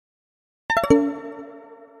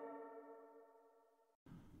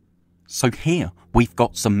So here we've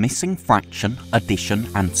got some missing fraction, addition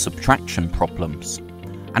and subtraction problems.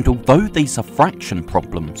 And although these are fraction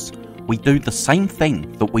problems, we do the same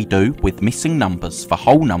thing that we do with missing numbers for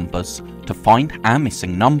whole numbers to find our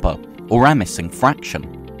missing number or our missing fraction.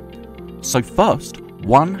 So first,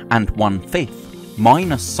 1 and 1/5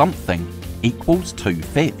 minus something equals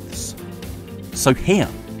 2/5. So here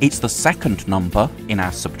it's the second number in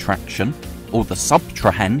our subtraction or the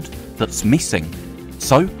subtrahend that's missing.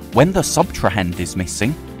 So when the subtrahend is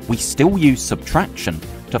missing, we still use subtraction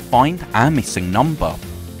to find our missing number.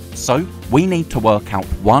 So we need to work out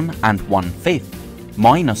 1 and 1/5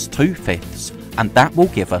 minus 2/5, and that will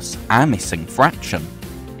give us our missing fraction.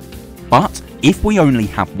 But if we only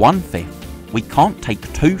have 1/5, we can't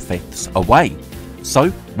take 2/5 away.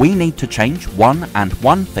 So we need to change 1 and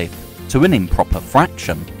 1/5 to an improper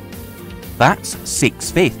fraction. That's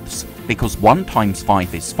 6/5, because 1 times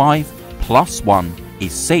 5 is 5, plus 1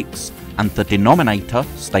 is 6, and the denominator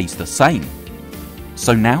stays the same.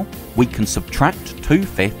 So now we can subtract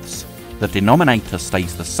 2/5, the denominator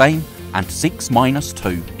stays the same, and 6 minus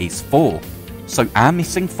 2 is 4. So our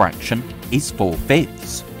missing fraction is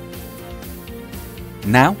 4/5.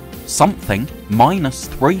 Now something minus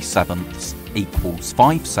 3/7 equals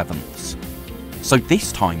 5/7. So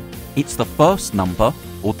this time it's the first number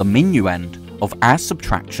or the minuend of our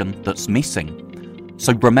subtraction that's missing.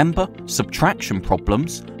 So remember, subtraction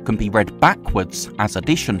problems can be read backwards as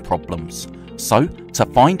addition problems. So to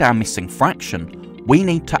find our missing fraction, we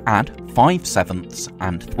need to add 5/7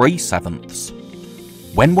 and 3/7.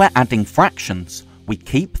 When we're adding fractions, we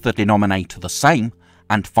keep the denominator the same,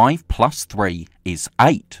 and 5 plus 3 is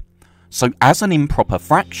 8. So as an improper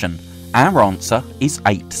fraction, our answer is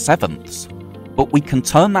 8/7. But we can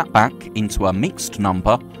turn that back into a mixed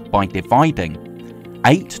number by dividing.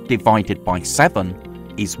 8 divided by 7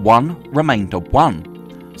 is 1 remainder 1.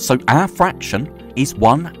 So our fraction is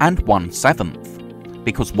 1 and 1/7,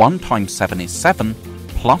 because 1 times 7 is 7,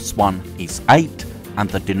 plus 1 is 8, and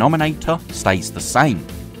the denominator stays the same.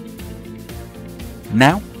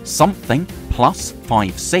 Now something plus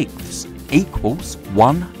 5/6 equals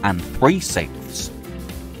 1 and 3/6.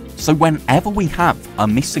 So whenever we have a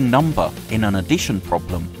missing number in an addition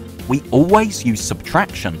problem, we always use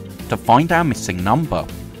subtraction to find our missing number.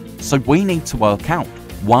 So we need to work out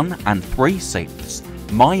 1 and 3/6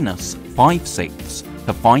 minus 5/6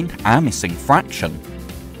 to find our missing fraction.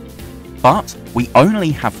 But we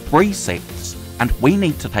only have 3/6, and we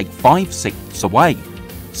need to take 5/6 away.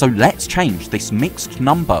 So let's change this mixed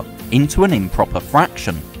number into an improper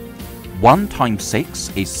fraction. 1 times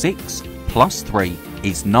 6 is 6, plus 3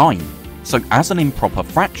 is 9. So as an improper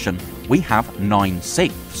fraction, we have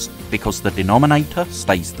 9/6, because the denominator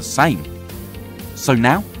stays the same. So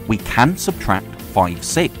now we can subtract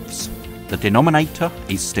 5/6. The denominator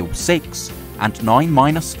is still 6, and 9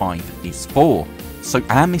 minus 5 is 4. So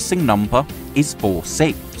our missing number is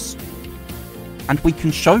 4/6. And we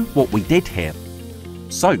can show what we did here.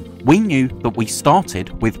 So we knew that we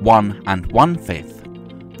started with 1 and 1/5.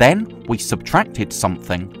 Then we subtracted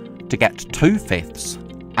something to get 2/5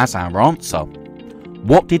 as our answer.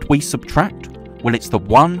 What did we subtract? Well, it's the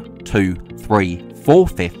 1, 2, 3,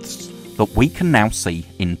 4/5 that we can now see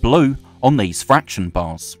in blue on these fraction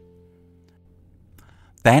bars.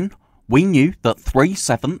 Then we knew that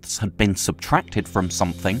 3/7 had been subtracted from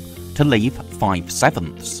something to leave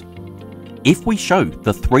 5/7. If we show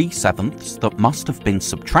the 3/7 that must have been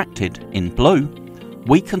subtracted in blue,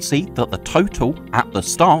 we can see that the total at the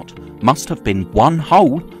start must have been 1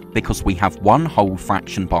 whole, because we have 1 whole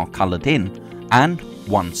fraction bar coloured in, and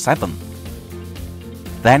 1/7.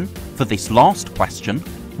 Then for this last question,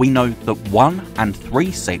 we know that 1 and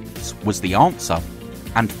 3/6 was the answer,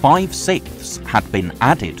 and 5/6 had been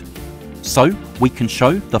added. So we can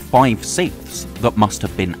show the 5/6 that must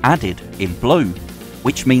have been added in blue,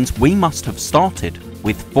 which means we must have started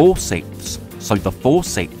with 4/6, so the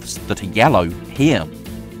 4/6 that are yellow here.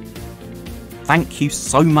 Thank you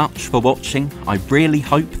so much for watching. I really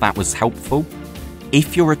hope that was helpful.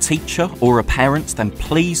 If you're a teacher or a parent, then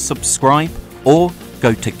please subscribe, or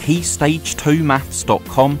go to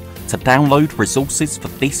keystage2maths.com to download resources for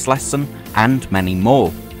this lesson and many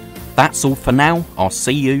more. That's all for now. I'll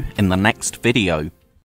see you in the next video.